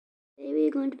we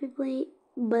are going to be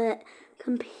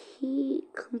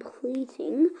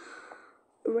completing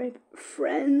Red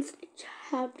Friends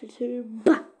Chapter 2,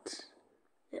 but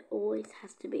there always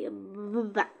has to be a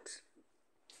but.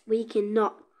 We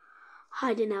cannot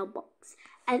hide in our box.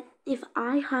 And if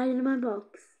I hide in my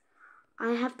box,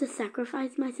 I have to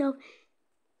sacrifice myself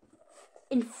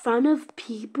in front of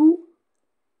people.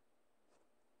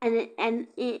 And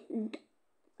it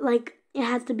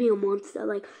has to be a monster,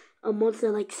 like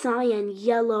cyan,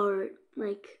 yellow,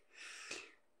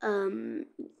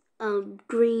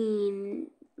 green,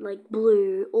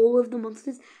 blue, all of the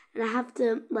monsters, and I have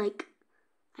to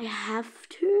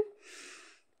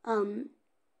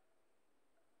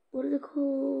what is it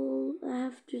called? I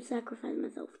have to sacrifice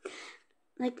myself.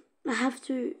 I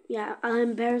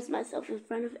embarrass myself in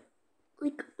front of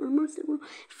almost in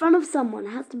front of someone.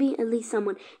 It has to be at least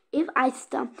someone. If I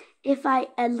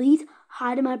at least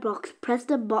hide in my box, press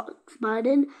the box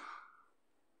button,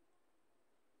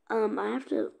 I have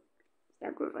to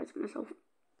sacrifice myself.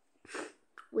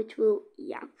 Which will,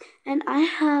 yeah. And I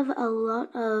have a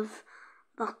lot of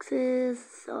boxes,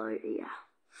 so yeah.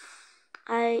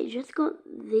 I just got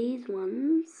these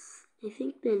ones. I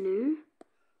think they're new,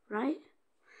 right?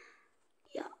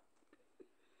 Yeah.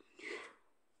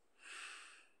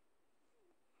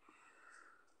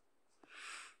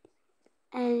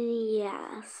 And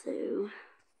yeah, so,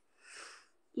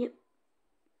 yep.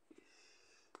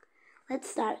 Let's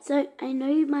start. So, I know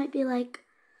you might be like,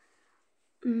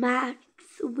 Max,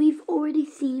 we've already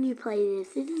seen you play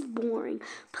this. This is boring.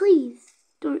 Please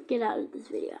don't get out of this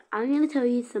video. I'm going to tell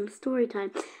you some story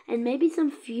time and maybe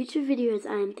some future videos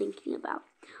I am thinking about.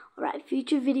 Alright,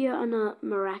 future video on a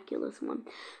miraculous one.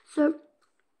 So,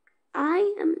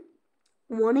 I am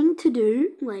wanting to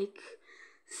do,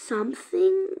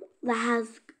 something that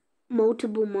has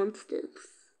multiple monsters.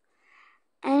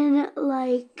 And,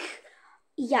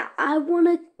 yeah, I want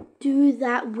to do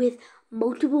that with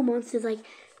multiple monsters,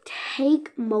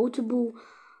 take multiple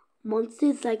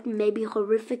monsters, maybe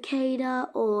Horrificator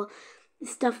or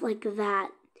stuff like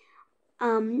that.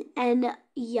 And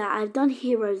yeah, I've done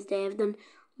Heroes Day. I've done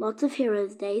lots of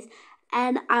Heroes Days,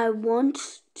 and I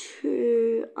want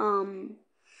to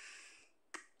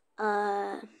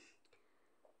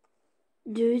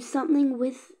do something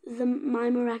with my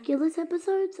Miraculous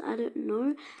episodes. I don't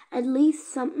know, at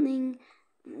least something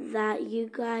that you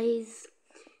guys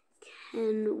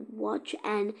can watch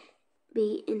and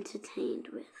be entertained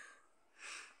with.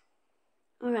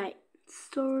 Alright,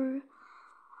 so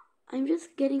I'm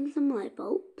just getting some light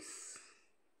bulbs.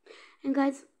 And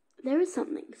guys, there is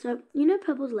something. So, you know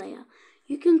Purple's lair?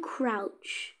 You can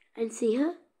crouch and see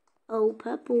her. Oh,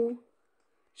 Purple.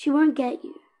 She won't get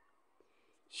you.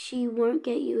 She won't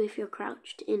get you if you're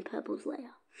crouched in Purple's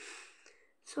lair.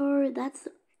 So, that's,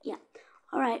 yeah.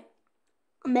 Alright,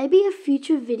 maybe a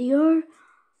future video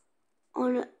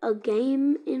on a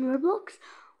game in Roblox.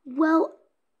 Well,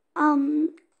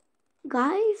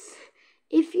 guys,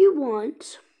 if you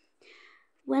want,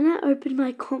 when I open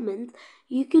my comments,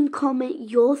 you can comment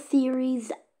your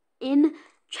theories in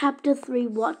Chapter 3,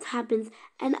 what happens,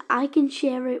 and I can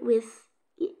share it with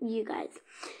you guys.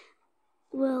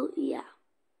 Well, yeah.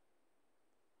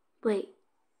 Wait,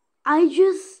 I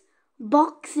just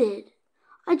boxed it.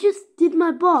 I just did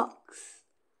my box.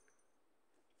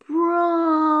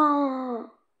 Bro.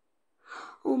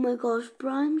 Oh my gosh,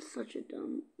 bro, I'm such a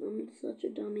dummy.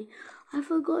 I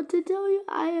forgot to tell you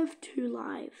I have 2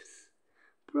 lives.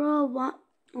 Bro, what?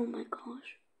 Oh my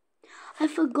gosh. I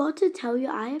forgot to tell you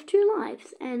I have 2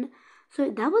 lives. And so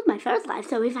that was my first life.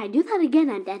 So if I do that again,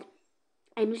 I'm dead.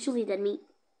 I'm literally dead meat.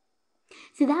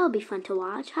 So that will be fun to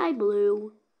watch. Hi,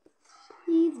 Blue.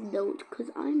 Please don't,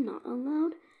 because I'm not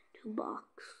allowed to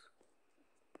box.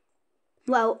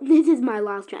 Well, this is my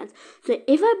last chance. So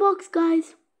if I box,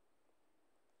 guys,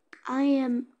 I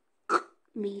am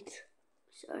meat.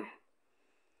 So,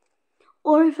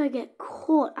 or if I get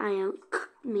caught, I am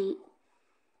meat.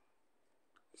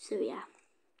 So yeah.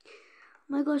 Oh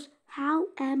my gosh, how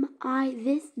am I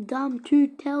this dumb to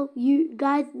tell you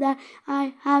guys that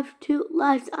I have 2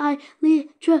 lives? I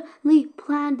literally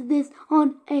planned this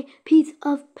on a piece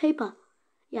of paper.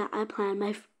 Yeah, I plan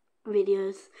my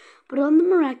videos, but on the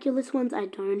miraculous ones, I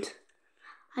don't.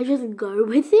 I just go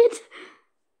with it.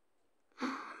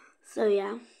 So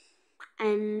yeah,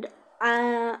 and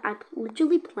I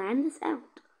literally planned this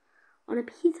out on a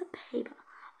piece of paper.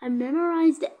 I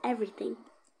memorized everything,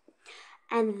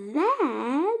 and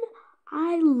then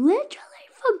I literally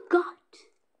forgot.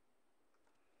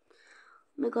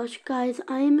 Oh my gosh, guys,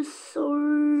 I am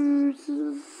so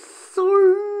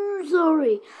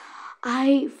sorry.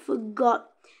 I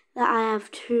forgot that I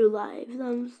have 2 lives.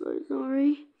 I'm so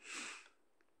sorry.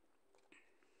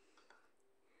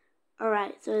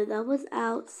 Alright, so that was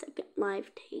our second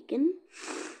life taken.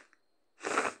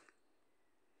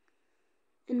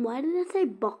 And why did I say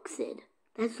boxed?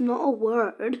 That's not a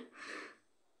word.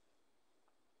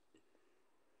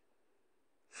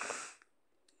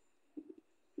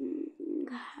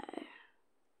 Okay.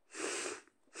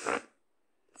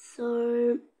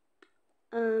 So,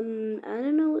 I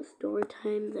don't know what story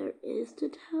time there is to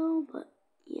tell, but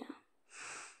yeah.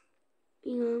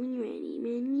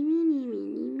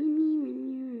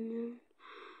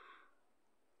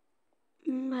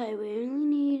 Okay, we only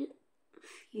need a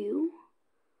few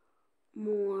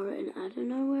more, and I don't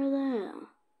know where they are.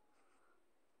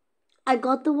 I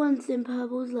got the ones in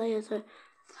Purple's layer, so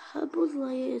Purple's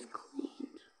layer is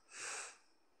cleaned.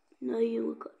 No, you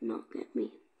will not get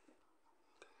me.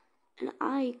 And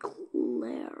I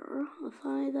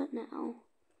clarify that now.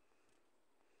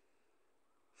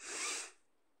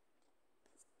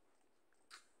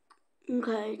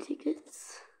 Okay,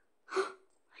 tickets.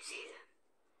 I see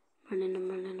them. I'm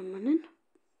running.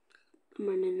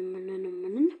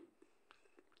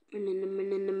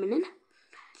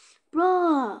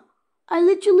 Bruh, I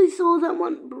literally saw that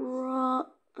one, bruh.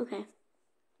 Okay,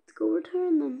 let's go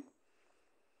return them.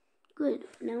 Good,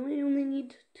 now we only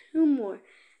need 2 more.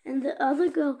 And the other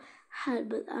girl had,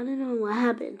 but I don't know what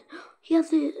happened. He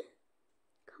has it.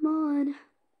 Come on.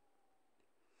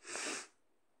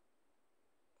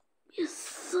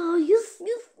 Yes, yes.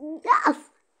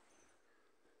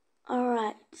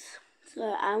 Alright, so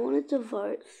I wanted to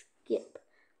vote skip,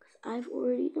 because I've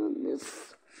already done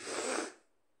this.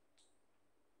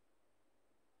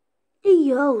 Hey,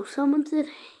 yo, someone said,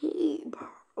 hey,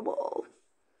 Purple.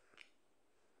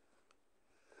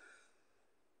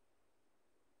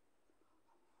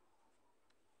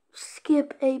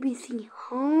 Skip ABC,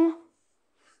 huh?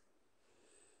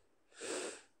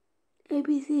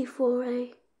 ABC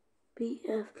 4A,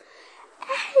 BF.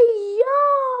 Hey, yo!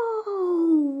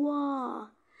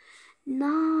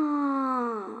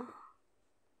 Nah.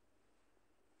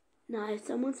 Nah, if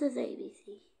someone says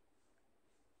ABC.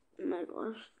 Oh my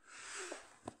gosh.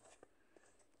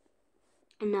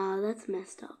 Nah, that's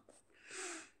messed up.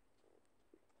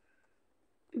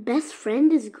 Best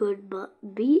friend is good, but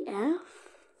BF?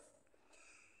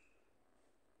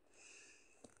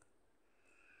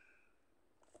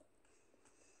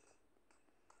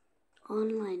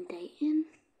 Online dating?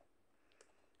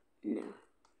 No.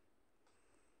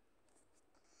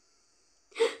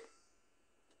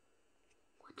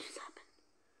 What just happened?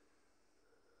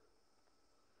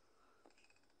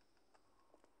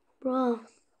 Bro.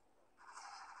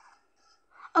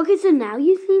 Okay, so now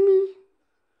you see me?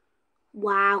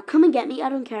 Wow, come and get me. I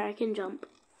don't care, I can jump.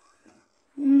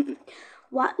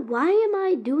 Why am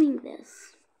I doing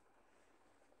this?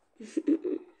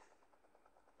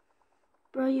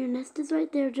 Bro, your nest is right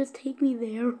there. Just take me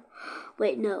there.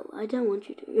 Wait, no, I don't want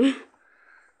you to.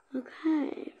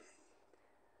 Okay.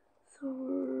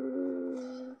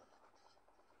 So...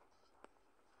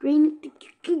 Green, you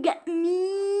can get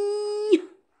me.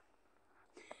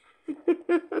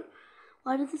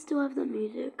 Why does it still have the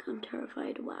music? I'm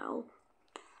terrified. Wow.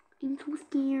 I'm so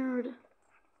scared.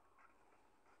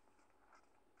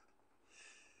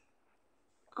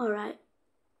 Alright.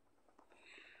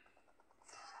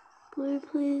 Blue,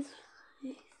 please.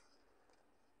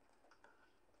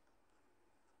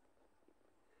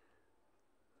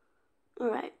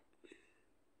 Alright.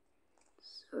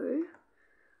 So,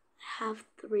 I have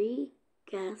 3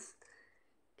 gas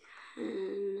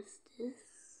canisters.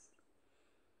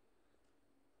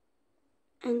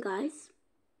 And guys,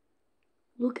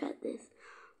 look at this.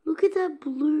 Look at that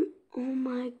blue. Oh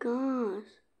my gosh.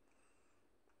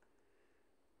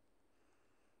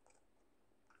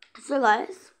 So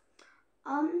guys,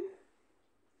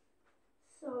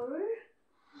 so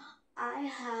I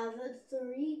have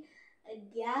 3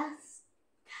 gas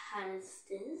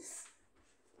canisters,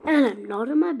 and I'm not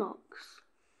in my box,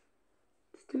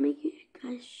 just to make you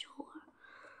guys sure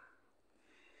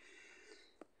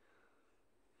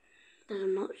that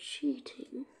I'm not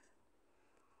cheating.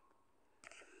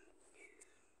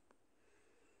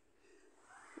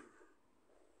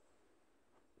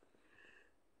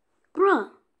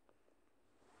 Bruh.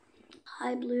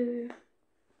 Hi, Blue.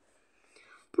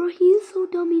 Bro, he's so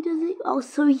dumb, he doesn't... Oh,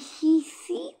 so he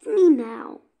sees me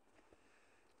now.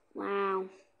 Wow.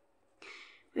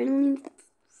 We only need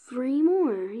 3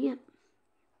 more, yep.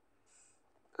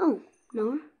 Oh,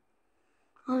 no.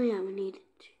 Oh, yeah, we need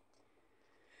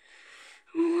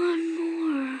 1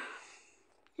 more.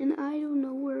 And I don't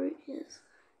know where it is.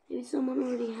 Maybe someone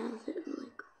already has it.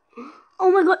 Like, Oh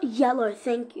my god, yellow,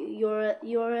 thank you.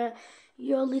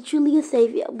 You're literally a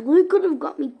savior. Blue could have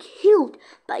got me killed,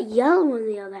 but yellow on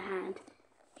the other hand,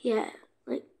 yeah,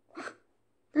 like,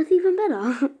 that's even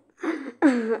better.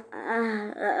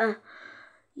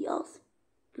 Yes.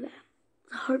 Okay.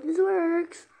 I hope this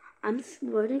works. I'm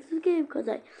voting for the game because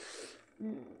I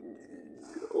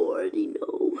already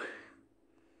know.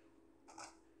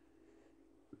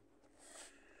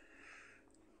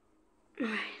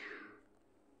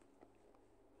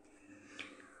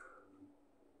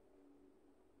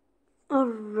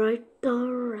 Alright.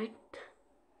 Alright.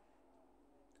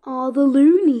 Oh, the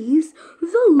loonies.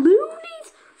 The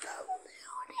loonies.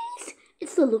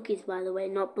 It's the lookies, by the way,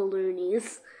 not the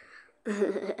loonies.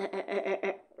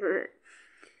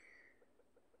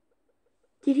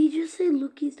 Did he just say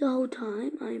lookies the whole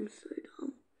time? I am so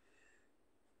dumb.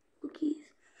 Lookies.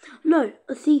 No,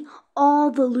 see, all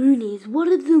the loonies. What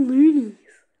are the loonies?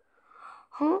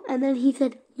 Huh? And then he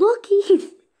said,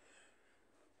 lookies.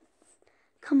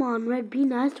 Come on, Red, be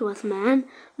nice to us, man.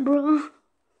 Bro.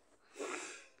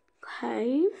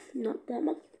 Okay, not that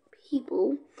much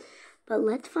people. But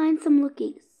let's find some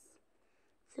lookies.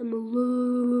 Some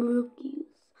lookies.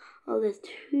 Oh, there's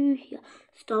two here.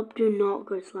 Stop, do not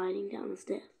go sliding down the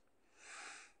stairs.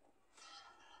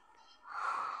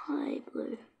 Hi,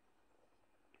 Blue.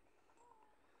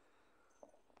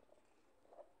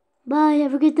 Bye,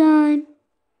 have a good time.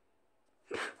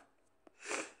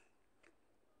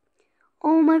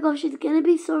 Oh my gosh, it's gonna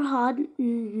be so hard it's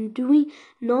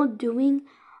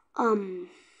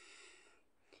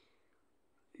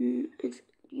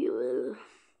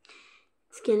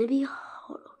gonna be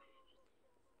hard.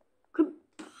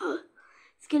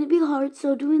 It's gonna be hard,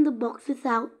 so doing the box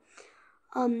without,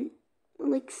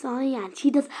 like Cyan.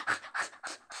 She does,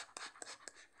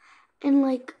 and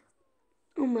like,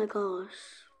 oh my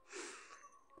gosh,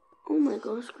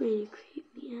 Granny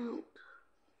creeped me out.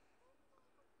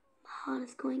 My heart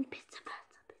is going pizza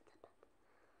pizza.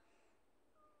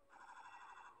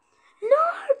 No!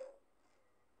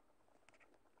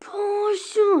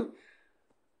 Portion!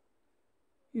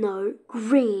 No.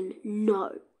 Green, no.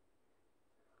 Okay.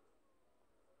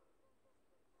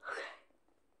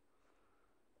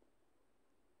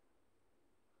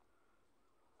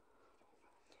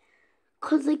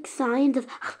 Cause like Cyan does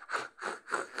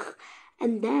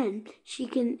and then she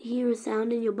can hear a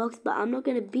sound in your box, but I'm not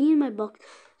gonna be in my box,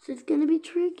 so it's gonna be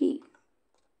tricky.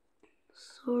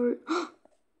 So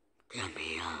come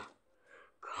here.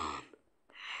 Come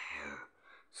here.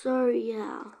 So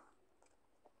yeah.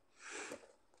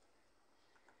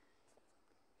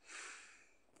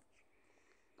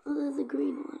 Oh, there's a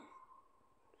green one.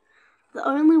 The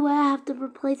only way I have to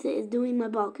replace it is doing my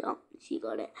box. Oh, she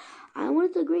got it. I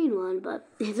wanted the green one, but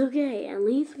it's okay. At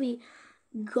least we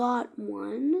got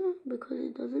one, because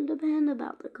it doesn't depend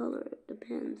about the color. It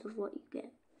depends of what you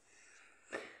get.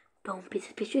 Don't be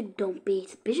suspicious. Don't be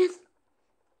suspicious.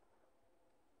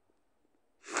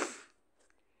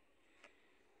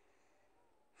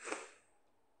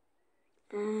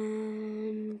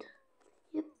 And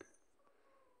yep.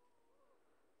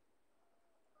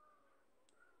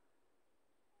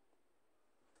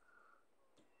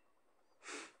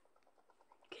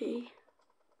 Okay.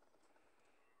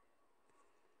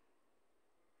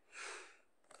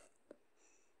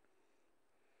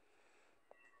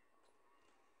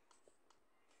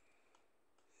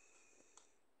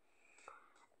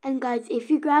 And guys,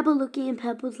 if you grab a lookie in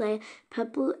Purple's lair,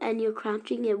 Purple, and you're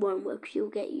crouching, it won't work. She'll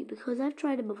get you, because I've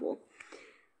tried it before.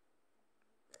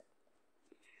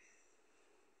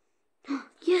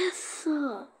 Yes,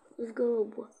 let's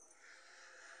go.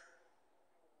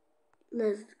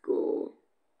 Let's go.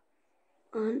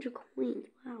 100 coins.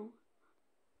 Wow.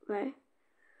 Right.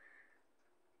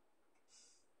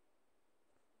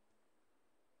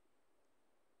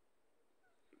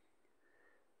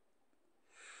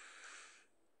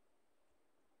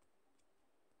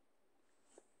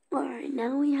 Alright,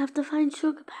 now we have to find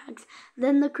sugar packs,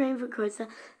 then the crane for Costa,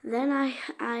 then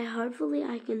I hopefully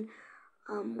I can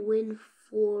win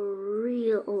for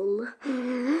real.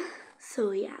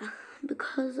 So yeah,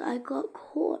 because I got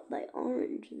caught by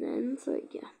Orange then, so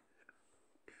yeah.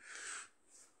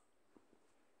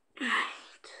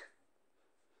 Right.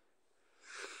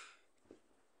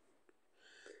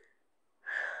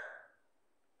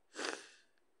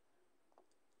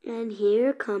 And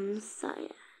here comes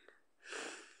Cyan.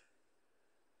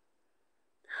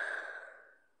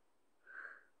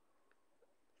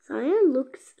 Cyan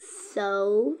looks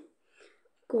so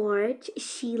gorgeous.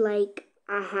 She like,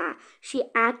 she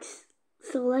acts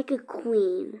so like a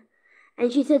queen.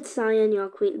 And she said, Cyan, you're a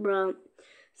queen, bro.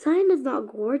 Cyan is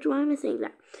not gorgeous. Why am I saying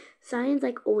that? Science,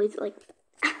 like, always, like,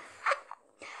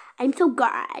 I'm so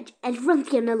good. Everyone's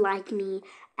gonna like me.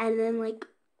 And then, like,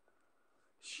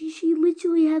 she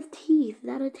literally has teeth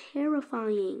that are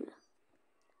terrifying.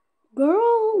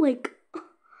 Girl, like...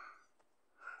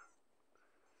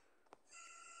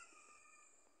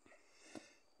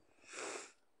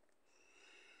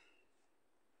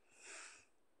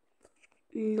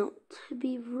 Not to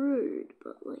be rude,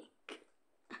 but, like...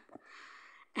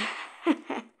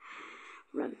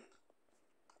 Run.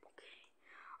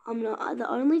 Okay. The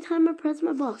only time I press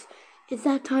my box is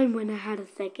that time when I had a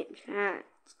second chance.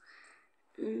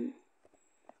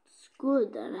 It's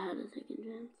good that I had a second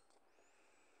chance.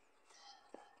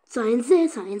 Science there,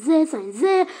 science there, science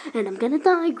there, and I'm gonna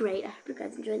die. Great. I hope you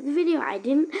guys enjoyed the video. I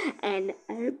didn't, and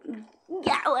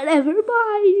yeah, whatever.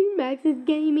 Bye. Max's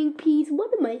gaming piece.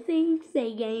 What am I saying?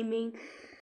 Say gaming.